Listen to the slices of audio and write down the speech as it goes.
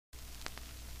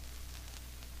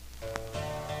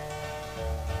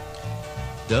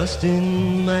Dust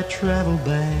in my travel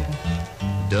bag,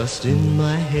 dust in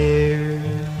my hair,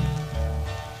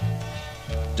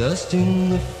 dust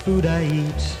in the food I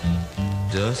eat,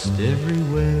 dust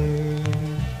everywhere.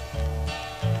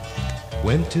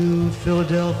 Went to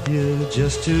Philadelphia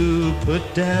just to put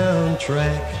down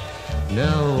track.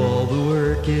 Now all the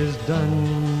work is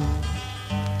done.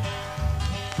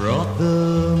 Brought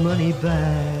the money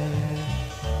back.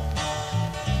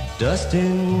 Dust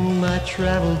in my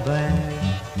travel bag,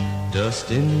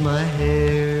 dust in my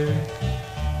hair,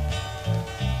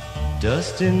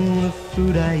 dust in the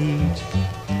food I eat,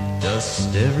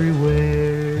 dust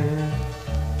everywhere.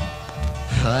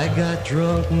 I got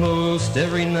drunk most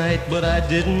every night, but I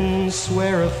didn't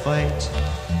swear a fight.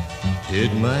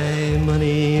 Hid my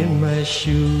money in my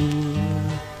shoe,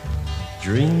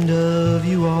 dreamed of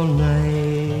you all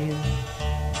night.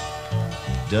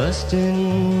 Dust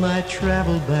in my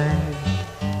travel bag,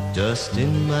 dust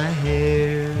in my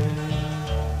hair,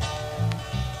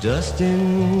 dust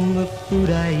in the food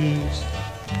I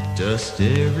eat, dust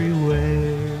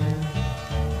everywhere.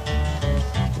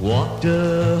 Walked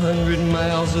 100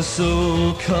 miles or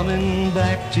so coming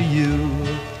back to you,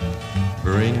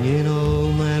 bringing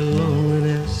all my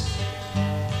loneliness,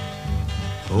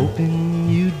 hoping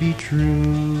you'd be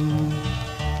true.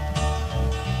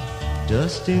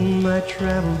 Dust in my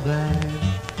travel bag,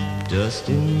 dust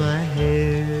in my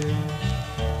hair,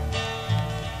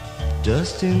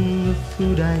 dust in the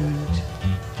food I eat,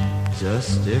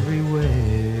 dust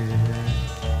everywhere.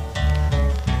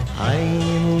 I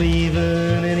ain't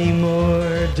leaving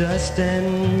anymore, dust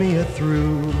and me are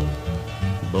through.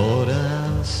 Bought a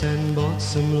house and bought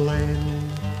some land,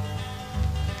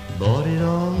 bought it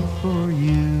all for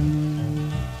you,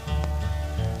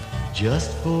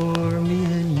 just for me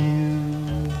and you.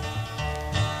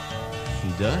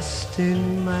 Dust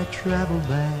in my travel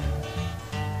bag,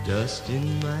 dust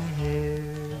in my hair,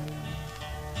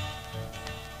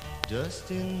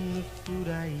 dust in the food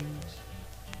I eat,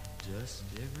 dust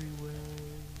everywhere.